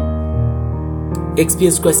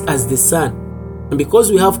 experience Christ as the Son. And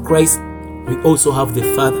because we have Christ, we also have the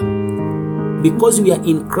Father. Because we are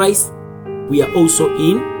in Christ, we are also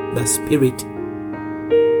in the Spirit.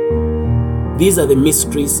 These are the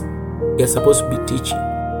mysteries we are supposed to be teaching.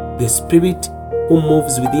 The Spirit who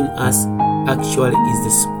moves within us actually is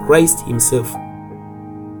this Christ Himself.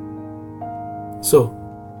 So,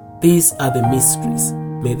 these are the mysteries.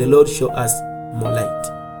 May the Lord show us more light.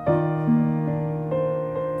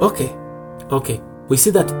 Okay. we see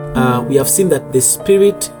that we have seen that the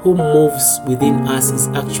Spirit who moves within us is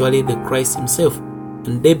actually the Christ himself.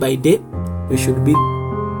 And day by day, we should be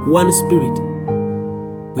one spirit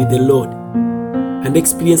with the Lord and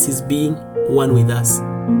experience his being one with us.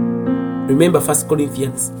 Remember 1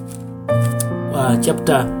 Corinthians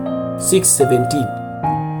chapter 6:17.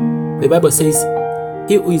 The Bible says,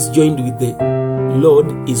 he who is joined with the Lord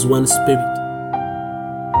is one spirit.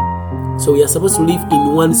 So we are supposed to live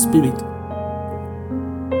in one spirit.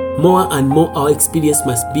 More and more our experience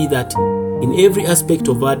must be that in every aspect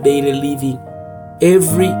of our daily living,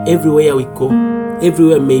 everywhere we go,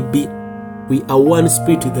 everywhere may be, we are one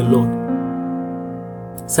spirit with the Lord.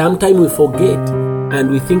 Sometimes we forget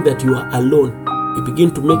and we think that you are alone. You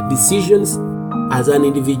begin to make decisions as an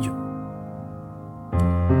individual,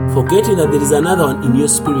 forgetting that there is another one in your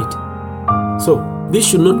spirit. So this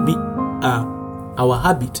should not be our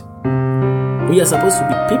habit. We are supposed to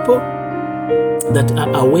be people that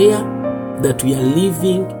are aware that we are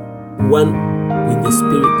living one with the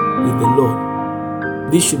Spirit, with the Lord.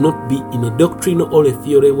 This should not be in a doctrinal or a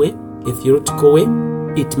theoretical way.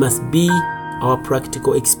 It must be our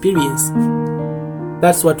practical experience.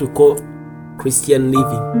 That's what we call Christian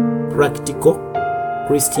living. Practical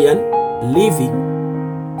Christian living.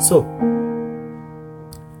 So,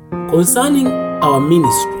 concerning our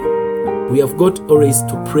ministry, we have got always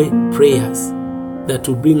to pray prayers that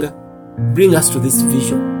will bring us to this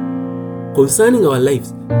vision. Concerning our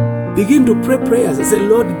lives, begin to pray prayers and say,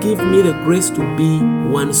 Lord, give me the grace to be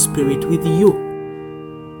one spirit with you.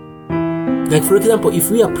 Like for example,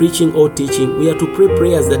 if we are preaching or teaching, we are to pray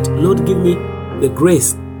prayers that, Lord, give me the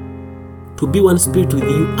grace to be one spirit with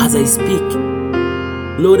you as I speak.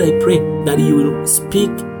 Lord, I pray that you will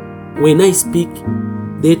speak. When I speak,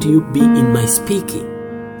 that you be in my speaking.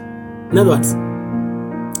 In other words,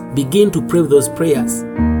 begin to pray those prayers.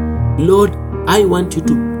 Lord, I want to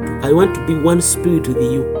be one spirit with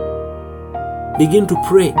you. Begin to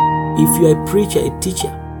pray. If you are a preacher, a teacher,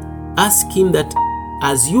 ask him that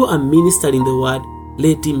as you are ministering the word,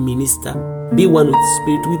 let him minister. Be one with the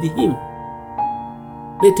spirit with him.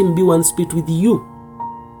 Let him be one spirit with you.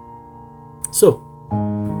 So,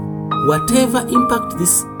 whatever impact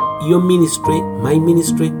this, your ministry, my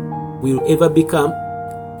ministry, will ever become,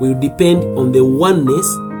 will depend on the oneness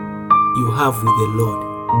you have with the Lord.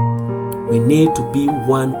 We need to be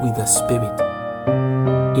one with the Spirit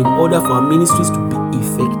in order for our ministries to be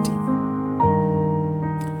effective.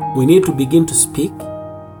 We need to begin to speak,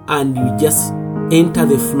 and you just enter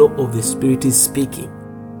the flow of the Spirit is speaking.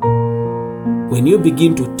 When you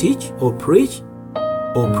begin to teach or preach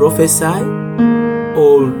or prophesy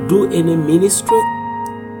or do any ministry,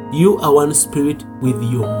 you are one spirit with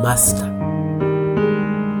your master.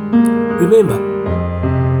 Remember,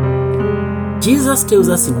 Jesus tells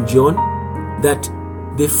us in John that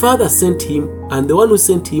the Father sent him, and the one who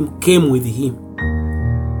sent him came with him.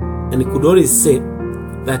 And he could always say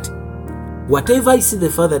that whatever I see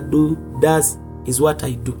the Father does is what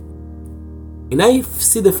I do. When I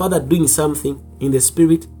see the Father doing something in the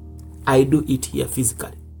Spirit, I do it here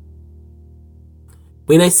physically.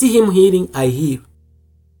 When I see him healing, I heal.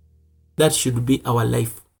 That should be our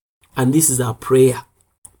life. And this is our prayer.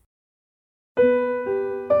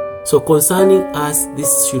 So concerning us,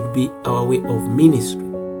 this should be our way of ministry.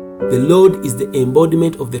 The Lord is the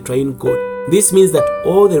embodiment of the triune God. This means that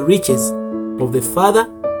all the riches of the Father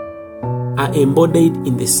are embodied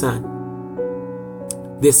in the Son.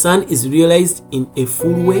 The Son is realized in a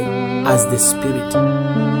full way as the Spirit.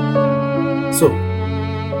 So,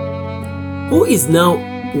 who is now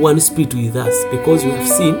one Spirit with us? Because we have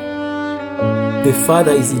seen the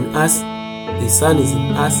Father is in us, the Son is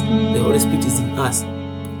in us, the Holy Spirit is in us.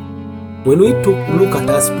 When we look at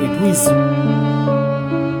our spirit, who is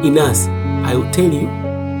in us, I will tell you.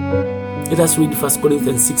 Let us read 1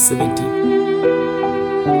 Corinthians 6:17.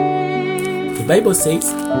 The Bible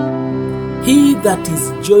says, he that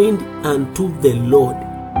is joined unto the Lord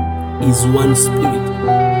is one spirit.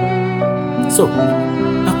 So,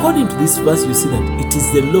 according to this verse, you see that it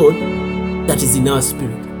is the Lord that is in our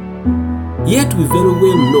spirit. Yet we very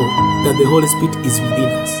well know that the Holy Spirit is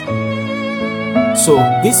within us. So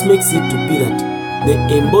this makes it to be that the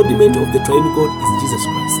embodiment of the triune God is Jesus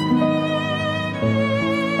Christ.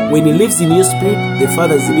 When he lives in your spirit, the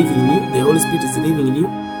Father is living in you, the Holy Spirit is living in you,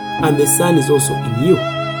 and the Son is also in you.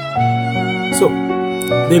 So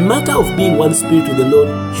the matter of being one spirit with the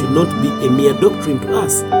Lord should not be a mere doctrine to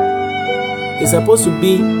us. It's supposed to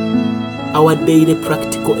be our daily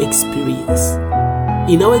practical experience.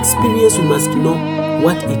 In our experience, we must know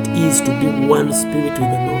what it is to be one spirit with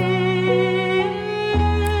the Lord.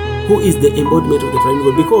 Who is the embodiment of the triune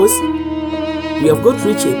God? Because we have got to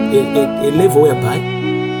reach a level whereby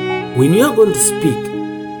when you are going to speak,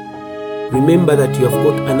 remember that you have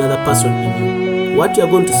got another person in you. What you are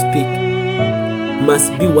going to speak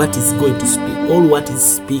must be what is going to speak, or what is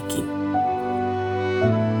speaking.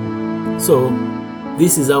 So,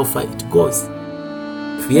 this is how far it goes.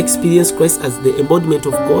 If we experience Christ as the embodiment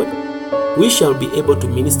of God, we shall be able to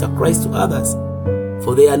minister Christ to others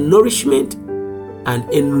for their nourishment and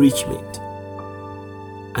enrichment.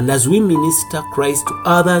 And as we minister Christ to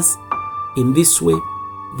others in this way,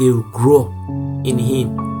 they will grow in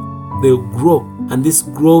Him. They will grow, and this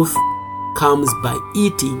growth comes by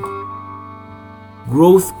eating.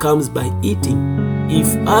 Growth comes by eating.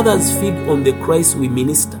 If others feed on the Christ we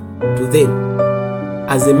minister to them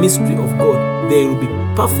as a mystery of God, they will be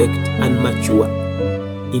perfect and mature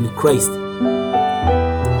in Christ.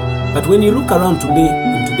 But when you look around today,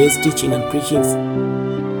 in today's teaching and preachings,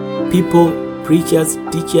 people, preachers,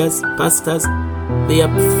 teachers, pastors, they are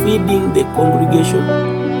feeding the congregation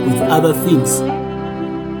with other things.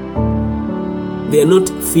 They are not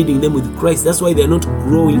feeding them with Christ. That's why they are not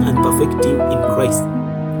growing and perfecting in Christ.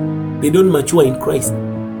 They don't mature in Christ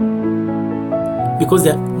because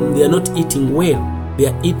they are not eating well. They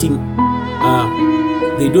are eating.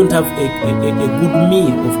 They don't have a good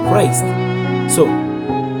meal of Christ. So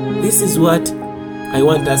this is what I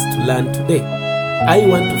want us to learn today. I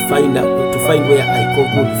want to find where I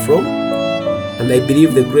conclude from, and I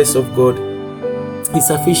believe the grace of God is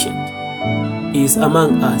sufficient. He is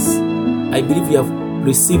among us. I believe we have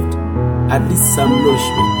received at least some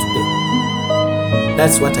nourishment today.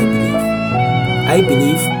 That's what I believe. I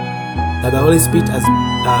believe that the Holy Spirit has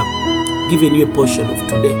given you a portion of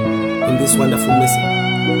today in this wonderful message.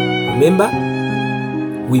 Remember,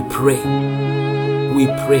 we pray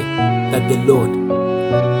that the Lord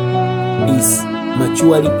is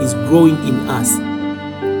growing in us,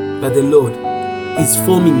 that the Lord is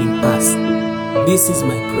forming in us. This is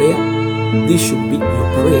my prayer. This should be your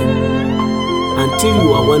prayer until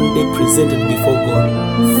you are one day presented before God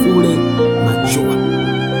fully mature.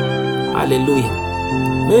 Hallelujah.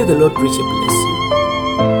 May the Lord richly bless you.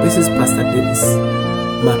 This is Pastor Dennis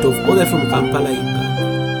Matov, all the way from Kampala,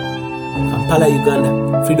 Uganda,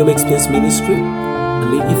 Freedom Experience Ministry.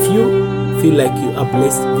 And if you feel like you are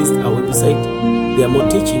blessed, visit our website. There are more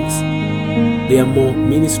teachings. There are more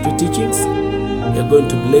ministry teachings. They are going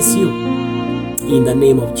to bless you in the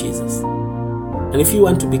name of Jesus. And if you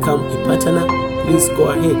want to become a partner, please go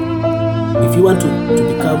ahead. If you want to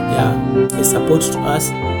become a support to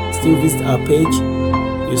us, still visit our page.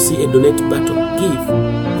 You see a donate button. Give.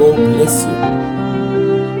 God bless you.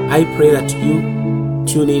 I pray that you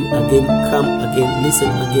tune in again, come again, listen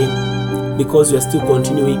again, because we are still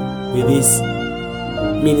continuing with this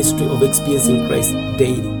ministry of experiencing Christ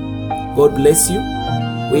daily. God bless you.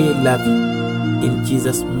 We love you in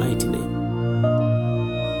Jesus' mighty name.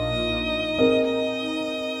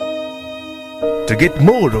 To get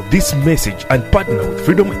more of this message and partner with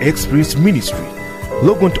Freedom Experience Ministry,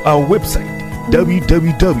 log on to our website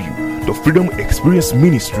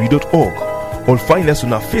www.freedomexperienceministry.org or find us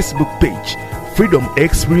on our Facebook page, Freedom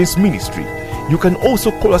Experience Ministry. You can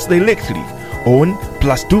also call us directly on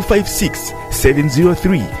 +256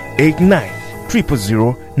 703 89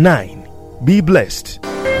 0009. Be blessed.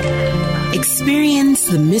 Experience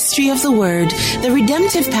the mystery of the Word, the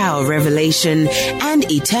redemptive power of revelation, and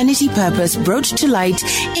eternity purpose brought to light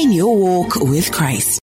in your walk with Christ.